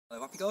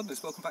Hello happy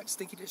gardeners, welcome back to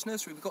Stinky Ditch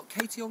Nursery. We've got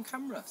Katie on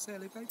camera. Say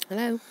hello, babe.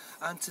 Hello.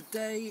 And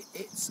today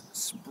it's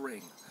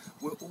spring.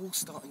 We're all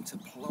starting to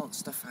plant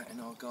stuff out in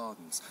our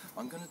gardens.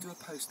 I'm going to do a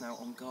post now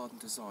on garden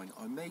design.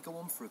 I may go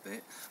on for a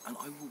bit and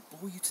I will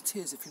bore you to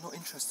tears if you're not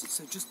interested,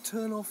 so just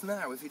turn off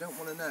now if you don't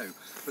want to know.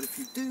 But if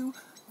you do,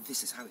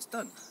 this is how it's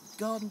done.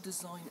 Garden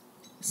design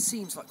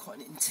seems like quite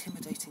an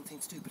intimidating thing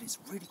to do, but it's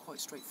really quite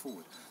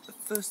straightforward. The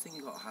first thing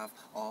you've got to have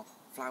are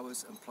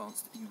flowers and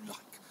plants that you like.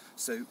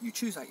 So you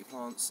choose out your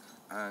plants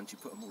and you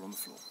put them all on the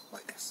floor,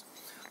 like this.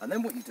 And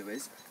then what you do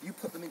is, you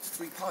put them into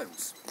 3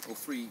 piles, or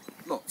 3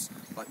 lots.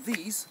 Like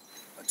these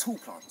are tall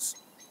plants,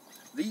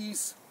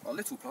 these are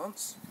little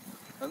plants,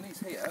 and these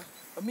here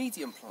are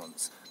medium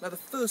plants. Now the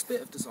first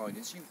bit of design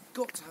is you've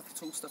got to have the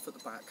tall stuff at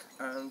the back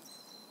and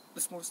the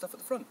smaller stuff at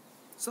the front.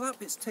 So that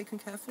bit's taken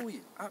care for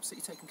you,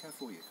 absolutely taken care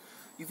for you.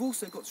 You've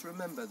also got to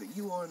remember that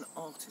you are an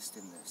artist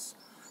in this.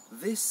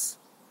 This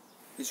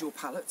is your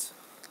palette,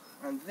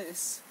 and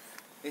this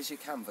is your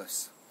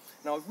canvas.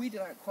 Now I've weeded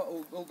out quite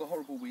all the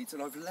horrible weeds,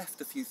 and I've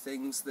left a few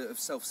things that have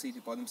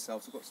self-seeded by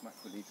themselves. I've got some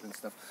Aqualiga and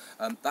stuff.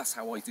 That's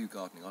how I do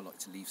gardening. I like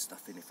to leave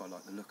stuff in if I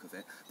like the look of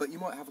it, but you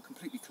might have a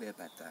completely clear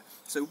bed there.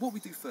 So what we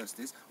do first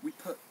is we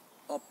put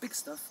our big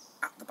stuff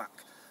at the back.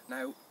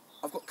 Now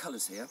I've got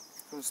colours here.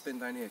 I'm going to spin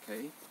down here,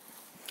 Katie.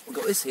 We've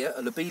got this here,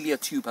 a Lobelia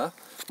tuber,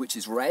 which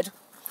is red.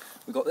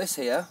 We've got this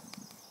here,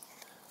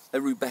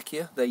 they're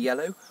Rudbeckia, they're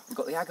yellow. We've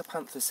got the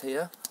Agapanthus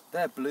here,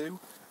 they're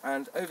blue.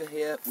 And over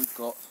here we've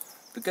got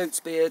the Goat's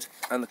Beard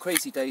and the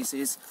Crazy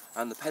Daisies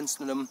and the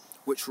Penstemon,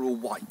 which are all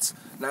white.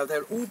 Now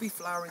they'll all be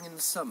flowering in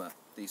the summer,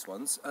 these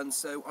ones, and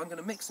so I'm going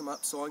to mix them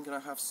up. So I'm going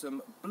to have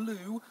some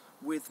blue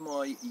with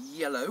my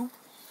yellow.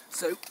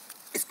 So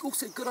it's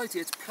also a good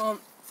idea to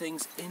plant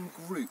things in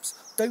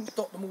groups. Don't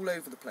dot them all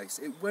over the place.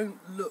 It won't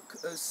look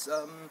as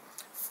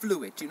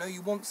fluid. You know,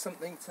 you want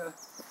something to...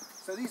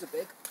 So these are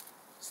big,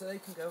 so they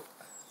can go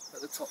at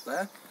the top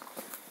there.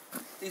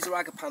 These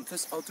are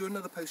Agapanthus. I'll do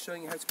another post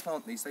showing you how to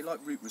plant these. They like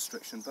root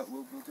restriction, but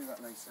we'll do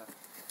that later.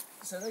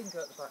 So they can go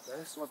at the back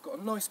there. So I've got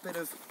a nice bit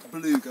of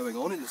blue going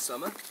on in the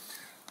summer.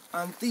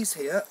 And these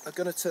here are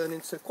going to turn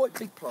into quite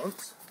big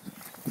plants.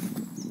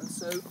 And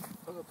so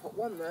I'm going to put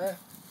one there,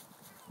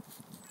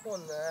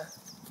 and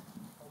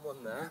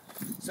one there.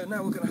 So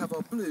now we're going to have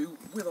our blue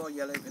with our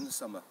yellow in the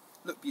summer.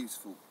 Look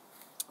beautiful.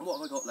 And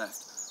what have I got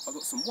left? I've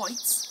got some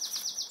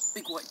whites,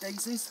 big white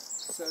daisies.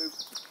 So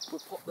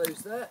we'll pop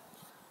those there.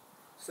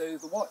 So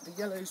the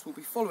yellows will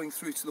be following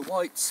through to the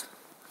whites,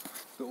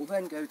 that will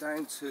then go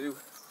down to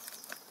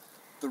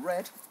the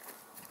red,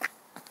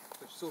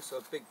 which is also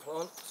a big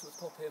plant, so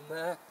we'll pop in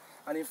there.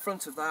 And in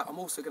front of that, I'm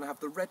also going to have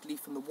the red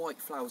leaf and the white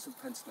flowers of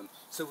the Penstemon.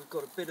 So we've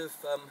got a bit of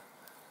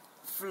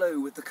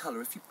flow with the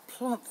colour. If you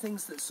plant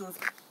things that sort of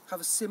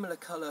have a similar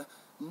colour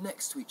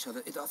next to each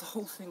other, the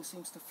whole thing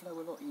seems to flow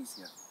a lot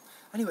easier.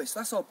 Anyway,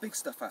 so that's our big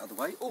stuff out of the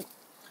way. Oh,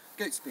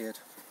 Goat's Beard.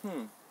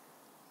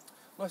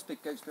 Nice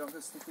big Goat's Beard. I'm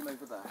going to stick him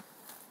over there.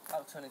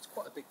 That'll turn into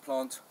quite a big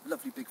plant,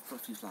 lovely big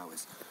fluffy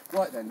flowers.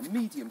 Right then, the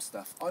medium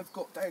stuff I've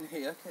got down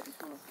here, if you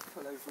want to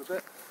pull over a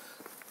bit.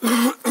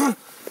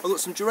 I've got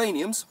some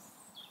geraniums.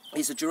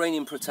 These are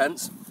Geranium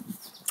Pratense.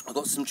 I've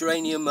got some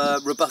Geranium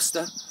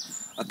Robusta,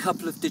 a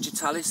couple of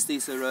Digitalis.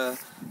 These are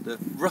the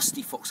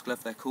Rusty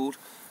Foxglove they're called,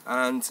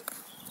 and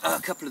a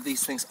couple of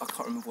these things, I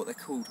can't remember what they're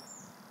called.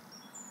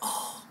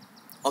 Oh,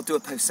 I'll do a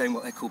post saying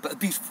what they're called, but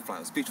beautiful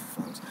flowers,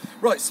 beautiful flowers.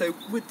 Right, so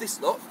with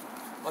this lot,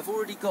 I've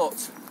already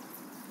got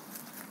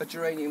a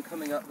geranium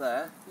coming up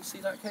there. You see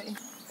that, Katie?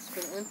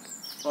 Spin it in.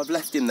 I've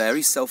left him there,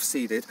 he's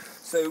self-seeded.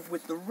 So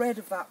with the red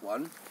of that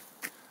one,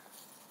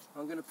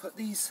 I'm going to put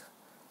these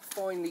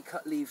finely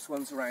cut leaves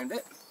ones around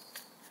it.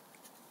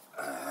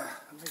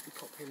 Maybe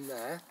pop him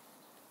there.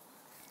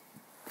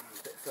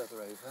 A bit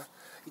further over.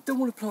 You don't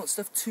want to plant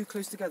stuff too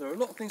close together. A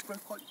lot of things grow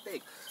quite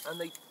big, and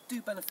they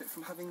do benefit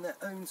from having their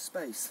own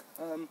space.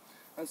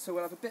 And so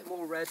we'll have a bit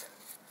more red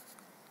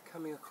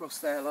coming across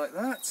there like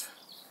that.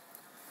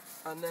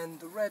 And then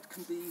the red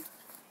can be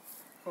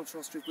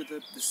contrasted with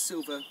the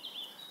silver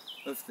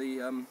of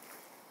the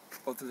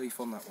leaf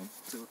on that one.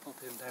 So we'll pop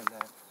him down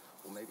there,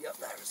 or maybe up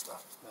there as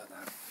well, like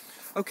that.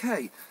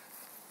 Okay,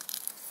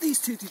 these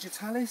 2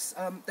 Digitalis,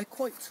 they're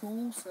quite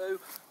tall, so I'm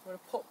going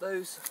to pop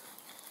those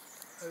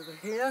over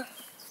here.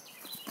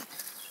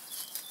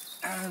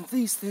 And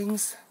these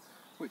things,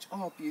 which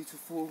are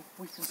beautiful,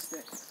 we can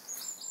stick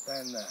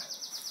down there.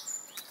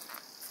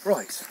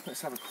 Right,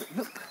 let's have a quick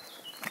look.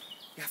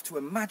 You have to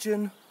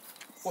imagine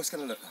what it's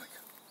going to look like.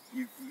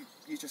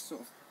 You just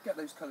sort of get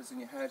those colours in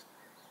your head,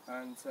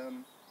 and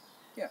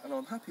yeah, and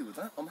I'm happy with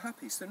that. I'm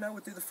happy. So now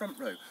we'll do the front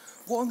row.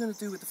 What I'm going to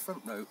do with the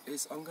front row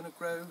is I'm going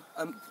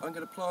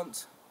to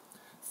plant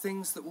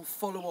things that will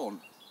follow on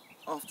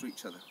after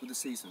each other with the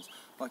seasons.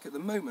 Like at the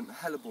moment, the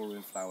hellebore are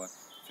in flower.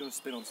 If you want to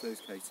spin onto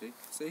those, Katie,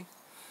 see?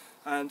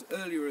 And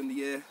earlier in the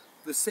year,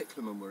 the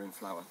cyclamen were in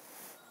flower.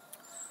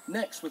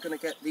 Next, we're going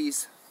to get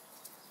these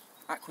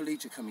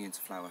Aqualiga coming into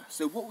flower.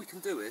 So what we can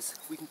do is,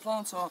 we can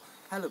plant our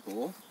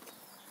hellebore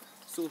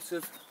sort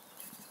of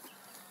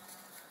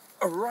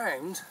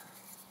around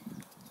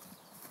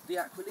the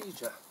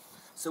Aqualiga.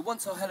 So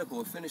once our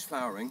hellebore finished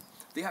flowering,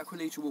 the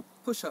Aquilegia will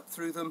push up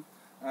through them,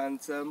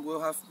 and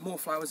we'll have more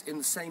flowers in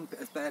the same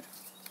bit of bed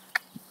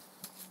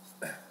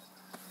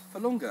for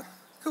longer.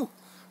 Cool.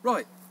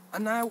 Right,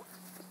 and now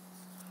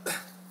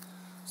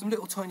some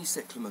little tiny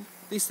cyclamen.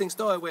 These things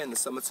die away in the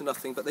summer to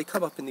nothing, but they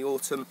come up in the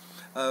autumn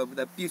with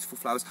their beautiful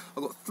flowers.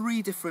 I've got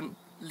 3 different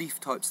leaf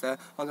types there.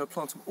 I'm going to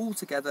plant them all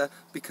together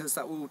because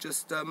that will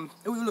just,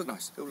 it will look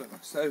nice. It will look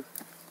nice. So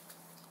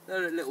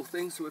they're the little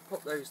things, so we'll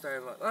pop those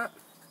down like that.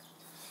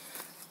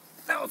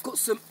 Now I've got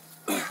some,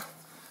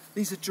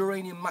 these are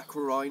Geranium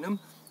macrorhinum.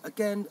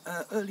 Again,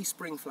 early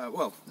spring flower,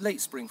 well,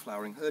 late spring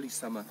flowering, early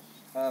summer.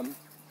 And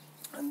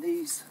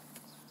these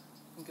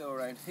can go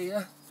around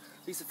here.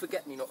 These are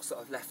forget-me-nots that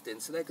I've left in,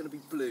 so they're going to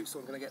be blue, so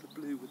I'm going to get the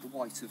blue with the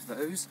white of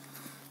those.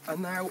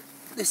 And now,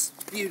 this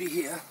beauty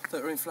here,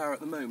 that are in flower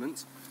at the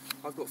moment,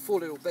 I've got 4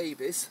 little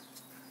babies,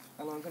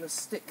 and I'm going to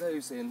stick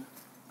those in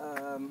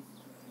over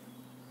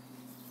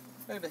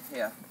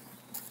here.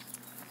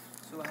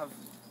 So we'll have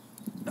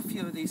a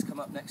few of these come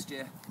up next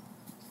year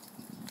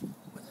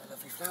with their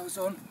lovely flowers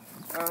on.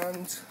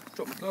 And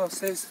drop my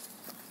glasses,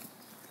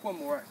 1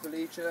 more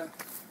Aquilegia,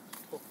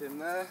 pop in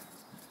there,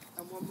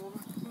 and 1 more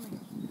Macrorhinum.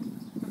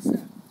 That's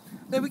it.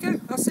 There we go,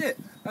 that's it.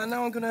 And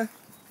now I'm going to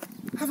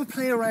have a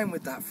play around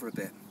with that for a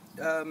bit.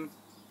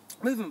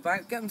 Move them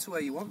about, get them to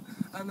where you want,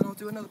 and then I'll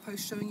do another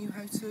post showing you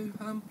how to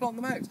plant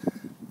them out.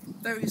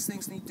 Various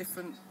things need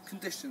different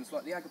conditions,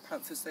 like the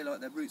agapanthus, they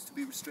like their roots to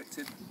be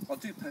restricted. I'll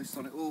do posts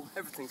on it all,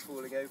 everything's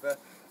falling over,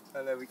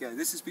 and there we go.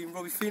 This has been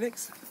Robbie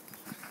Phoenix,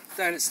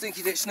 down at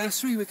Stinky Ditch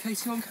Nursery with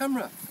Katie on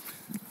camera.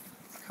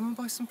 Come and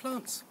buy some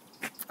plants.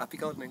 Happy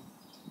gardening.